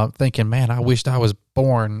 thinking, man, I wished I was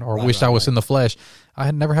born or wished I was in the flesh. I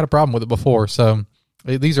had never had a problem with it before, so...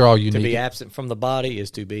 These are all unique. To be absent from the body is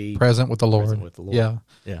to be present with the Lord.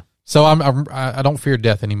 Yeah. So I don't fear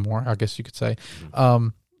death anymore, I guess you could say. Mm-hmm.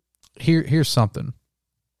 Here's something,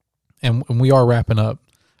 and we are wrapping up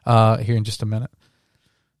here in just a minute.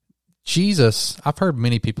 Jesus, I've heard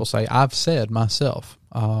many people say, I've said myself,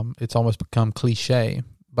 it's almost become cliche,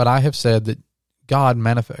 but I have said that God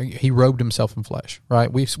he robed himself in flesh,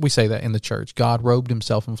 right? We say that in the church. God robed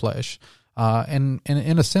himself in flesh, and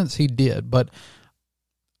in a sense he did, but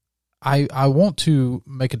I want to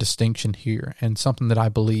make a distinction here, and something that I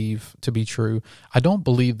believe to be true. I don't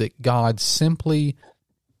believe that God simply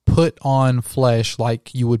put on flesh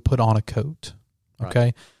like you would put on a coat,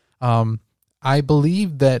 okay? Right. I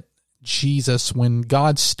believe that Jesus, when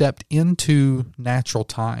God stepped into natural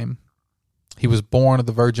time, he was born of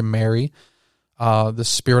the Virgin Mary. The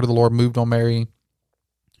Spirit of the Lord moved on Mary.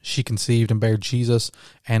 She conceived and bare Jesus,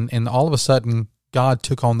 and all of a sudden, God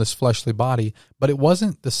took on this fleshly body, but it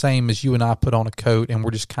wasn't the same as you and I put on a coat and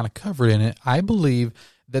we're just kind of covered in it. I believe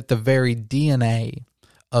that the very DNA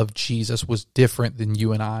of Jesus was different than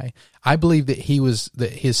you and I. I believe that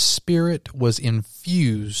his spirit was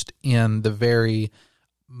infused in the very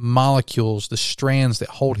molecules, the strands that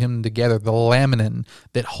hold him together, the laminin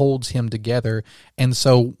that holds him together. And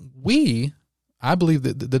so I believe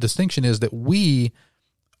that the distinction is that we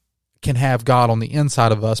can have God on the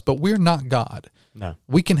inside of us, but we're not God. No.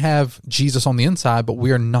 We can have Jesus on the inside, but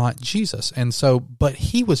we are not Jesus. And so, but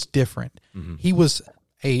he was different.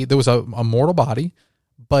 Mm-hmm. There was a mortal body,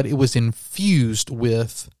 but it was infused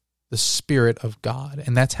with the Spirit of God.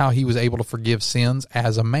 And that's how he was able to forgive sins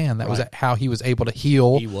as a man. That was how he was able to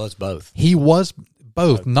heal. He was both. He was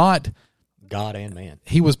both, not God and man.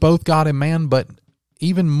 He was both God and man, but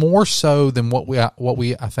even more so than what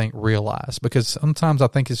we I think realize, because sometimes I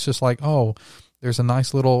think it's just like, oh, there's a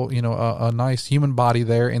nice little, a nice human body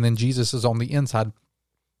there, and then Jesus is on the inside.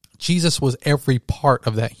 Jesus was every part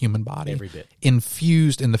of that human body, every bit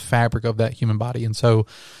infused in the fabric of that human body, and so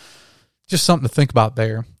just something to think about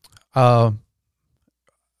there. I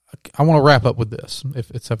want to wrap up with this, if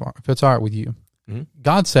it's all right with you. Mm-hmm.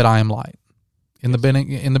 God said, "I am light." In the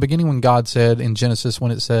beginning, when God said in Genesis, when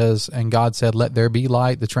it says, and God said, let there be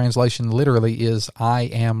light, the translation literally is, I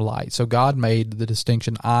am light. So God made the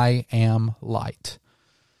distinction, I am light.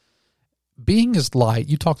 Being as light,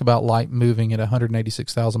 you talked about light moving at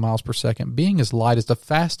 186,000 miles per second. Being as light is the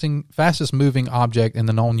fastest moving object in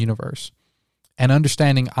the known universe. and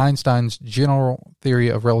understanding Einstein's general theory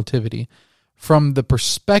of relativity from the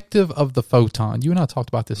perspective of the photon. You and I talked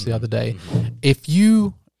about this the other day. If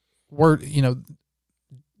you were,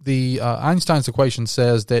 the Einstein's equation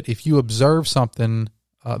says that if you observe something,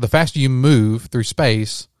 the faster you move through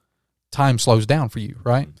space, time slows down for you,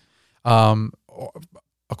 right?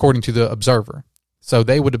 According to the observer. So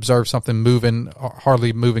they would observe something moving,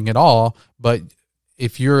 hardly moving at all, but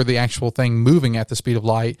if you're the actual thing moving at the speed of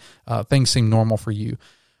light, things seem normal for you.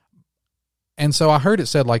 And so I heard it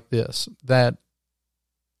said like this, that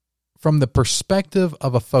from the perspective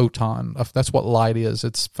of a photon, that's what light is,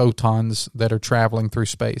 it's photons that are traveling through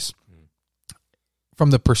space. From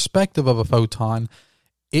the perspective of a photon,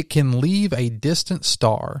 it can leave a distant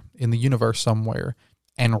star in the universe somewhere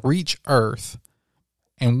and reach Earth.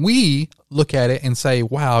 And we look at it and say,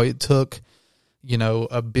 wow, it took,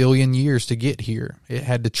 1 billion years to get here. It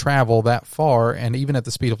had to travel that far, and even at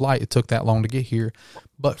the speed of light, it took that long to get here.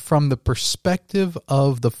 But from the perspective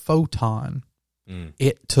of the photon,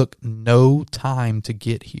 it took no time to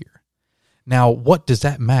get here. Now, what does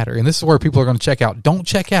that matter? And this is where people are going to check out. Don't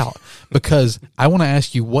check out, because I want to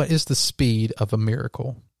ask you, what is the speed of a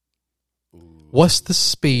miracle? What's the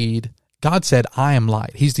speed? God said, I am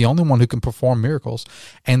light. He's the only one who can perform miracles.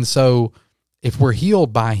 And so if we're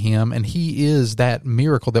healed by him and he is that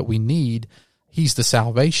miracle that we need, he's the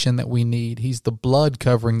salvation that we need. He's the blood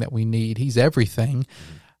covering that we need. He's everything.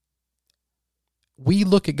 We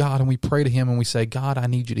look at God and we pray to him and we say, God, I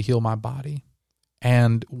need you to heal my body.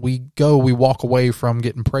 And we walk away from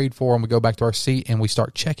getting prayed for, and we go back to our seat and we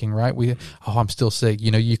start checking, right? I'm still sick.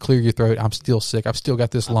 You clear your throat. I'm still sick. I've still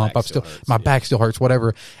got this lump. My back still hurts,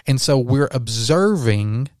 whatever. And so we're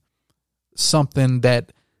observing something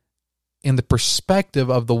that in the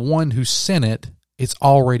perspective of the one who sent it, it's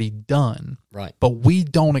already done. Right. But we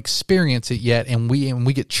don't experience it yet, and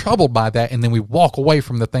we get troubled by that, and then we walk away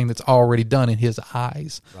from the thing that's already done in his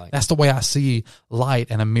eyes. Right. That's the way I see light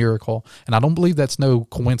and a miracle, and I don't believe that's no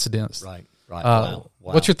coincidence. Right. Wow.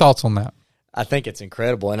 What's your thoughts on that? I think it's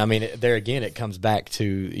incredible, and I mean, there again, it comes back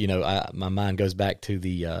to my mind goes back to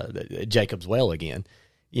the Jacob's well again.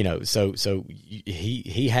 So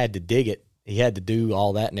he had to dig it. He had to do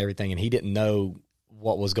all that and everything, and he didn't know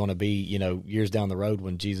what was going to be, years down the road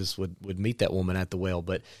when Jesus would meet that woman at the well.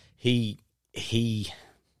 But it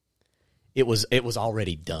was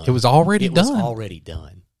already done. It was already done. It was already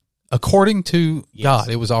done. According to God,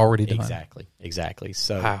 it was already done. Exactly.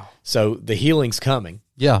 So, wow. So the healing's coming.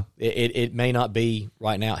 Yeah. It may not be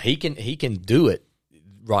right now. He can do it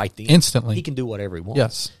right then. Instantly. He can do whatever he wants.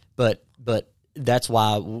 Yes. But that's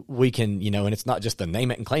why we can, and it's not just the name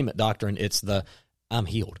it and claim it doctrine. It's the I'm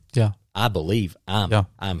healed. Yeah. I believe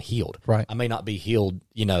I'm healed. Right. I may not be healed,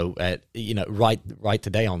 at right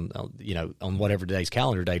today on whatever today's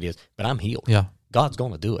calendar date is, but I'm healed. Yeah. God's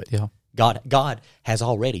going to do it. Yeah. God has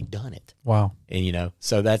already done it. Wow. And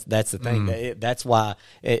so that's the thing. That's why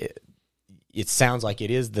it sounds like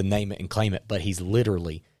it is the name it and claim it, but he's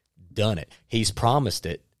literally done it. He's promised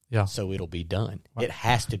it. Yeah. So it'll be done. Wow. It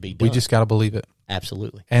has to be done. We just got to believe it.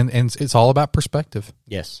 Absolutely. And it's all about perspective.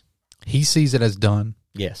 Yes. He sees it as done.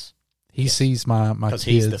 Yes. He sees my kids.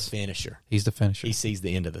 He's the finisher. He's the finisher. He sees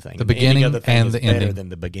the end of the thing. The beginning of the thing and is the better ending. than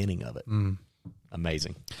the beginning of it.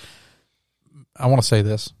 Amazing. I want to say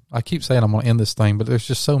this. I keep saying I'm going to end this thing, but there's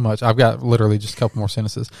just so much. I've got literally just a couple more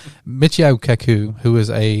sentences. Michio Kaku, who is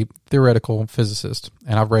a theoretical physicist,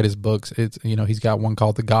 and I've read his books. It's he's got one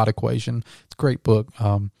called The God Equation. It's a great book.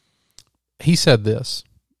 He said this.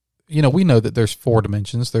 We know that there's 4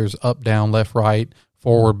 dimensions. There's up, down, left, right,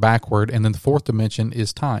 forward, backward, and then the 4th dimension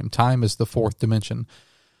is time. Time is the 4th dimension.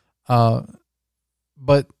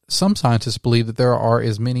 But some scientists believe that there are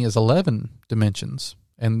as many as 11 dimensions.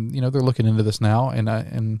 And, they're looking into this now.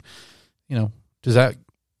 And does that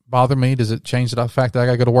bother me? Does it change the fact that I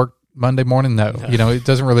got to go to work Monday morning? No. It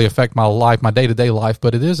doesn't really affect my life, my day-to-day life,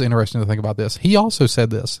 but it is interesting to think about this. He also said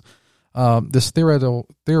this. This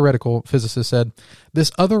theoretical physicist said,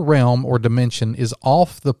 this other realm or dimension is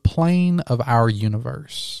off the plane of our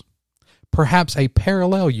universe. Perhaps a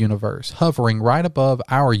parallel universe hovering right above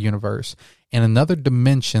our universe in another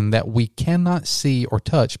dimension that we cannot see or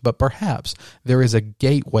touch, but perhaps there is a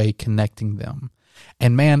gateway connecting them.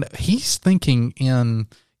 And man, he's thinking in,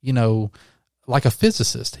 like a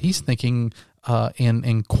physicist. He's thinking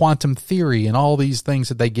in quantum theory and all these things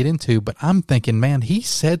that they get into. But I'm thinking, man, he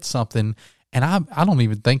said something, and I don't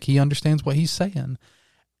even think he understands what he's saying.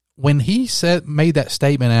 When he made that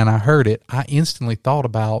statement and I heard it, I instantly thought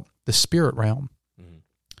about the spirit realm.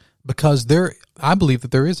 because I believe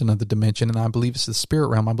that there is another dimension, and I believe it's the spirit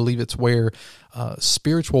realm. I believe it's where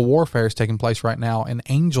spiritual warfare is taking place right now, and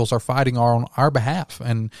angels are fighting on our behalf,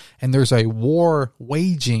 and there's a war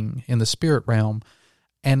waging in the spirit realm.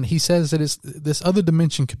 And he says that this other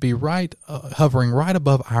dimension could be hovering right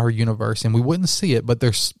above our universe, and we wouldn't see it, but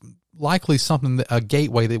there's likely a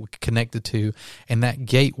gateway that we could connect it to, and that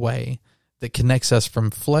gateway that connects us from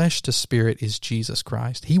flesh to spirit is Jesus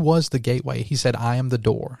Christ. He was the gateway. He said, I am the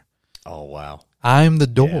door. Oh, wow. I am the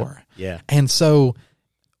door. Yeah. And so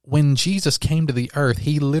when Jesus came to the earth,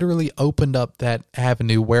 he literally opened up that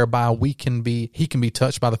avenue whereby he can be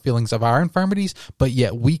touched by the feelings of our infirmities, but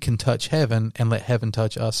yet we can touch heaven and let heaven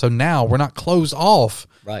touch us. So now we're not closed off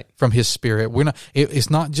from his spirit. We're not. It's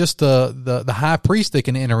not just the high priest that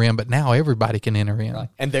can enter in, but now everybody can enter in. Right.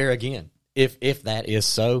 And there again, if that is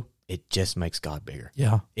so, it just makes God bigger.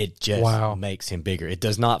 Yeah. It just makes him bigger. It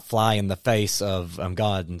does not fly in the face of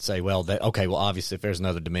God and say, well, obviously if there's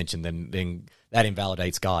another dimension, then that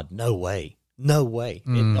invalidates God. No way. No way.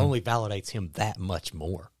 It only validates him that much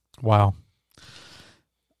more. Wow.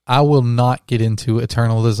 I will not get into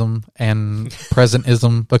eternalism and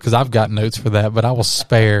presentism because I've got notes for that, but I will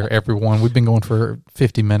spare everyone. We've been going for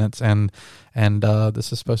 50 minutes, and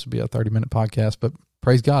this is supposed to be a 30-minute podcast, but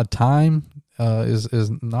praise God, time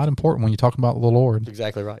is not important when you're talking about the Lord. That's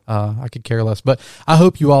exactly right. I could care less. But I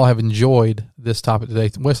hope you all have enjoyed this topic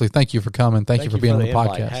today. Wesley, thank you for coming. Thank you for being on the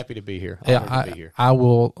podcast. Happy to be here. Yeah, to be here.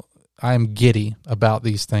 I am giddy about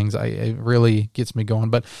these things. It really gets me going.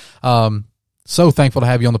 But so thankful to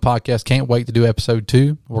have you on the podcast. Can't wait to do episode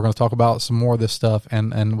 2. We're going to talk about some more of this stuff,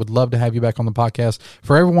 and would love to have you back on the podcast.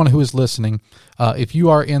 For everyone who is listening, if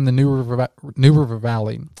you are in the New River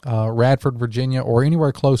Valley, Radford, Virginia, or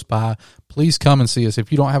anywhere close by, please come and see us. If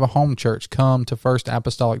you don't have a home church, come to First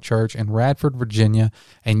Apostolic Church in Radford, Virginia,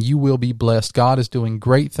 and you will be blessed. God is doing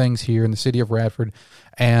great things here in the city of Radford,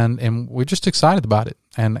 and we're just excited about it,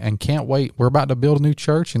 and can't wait. We're about to build a new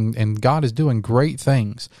church, and God is doing great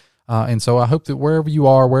things. And so I hope that wherever you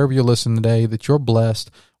are, wherever you're listening today, that you're blessed.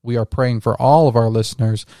 We are praying for all of our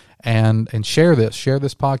listeners, and share this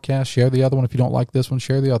podcast, share the other one. If you don't like this one,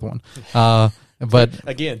 share the other one. But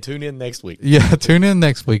again, tune in next week. Yeah, tune in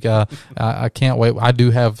next week. I can't wait. I do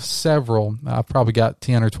have several. I've probably got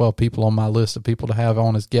 10 or 12 people on my list of people to have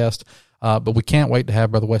on as guests. But we can't wait to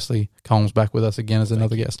have Brother Wesley Combs back with us again as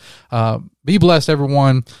another guest. Be blessed,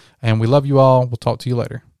 everyone, and we love you all. We'll talk to you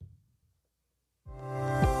later.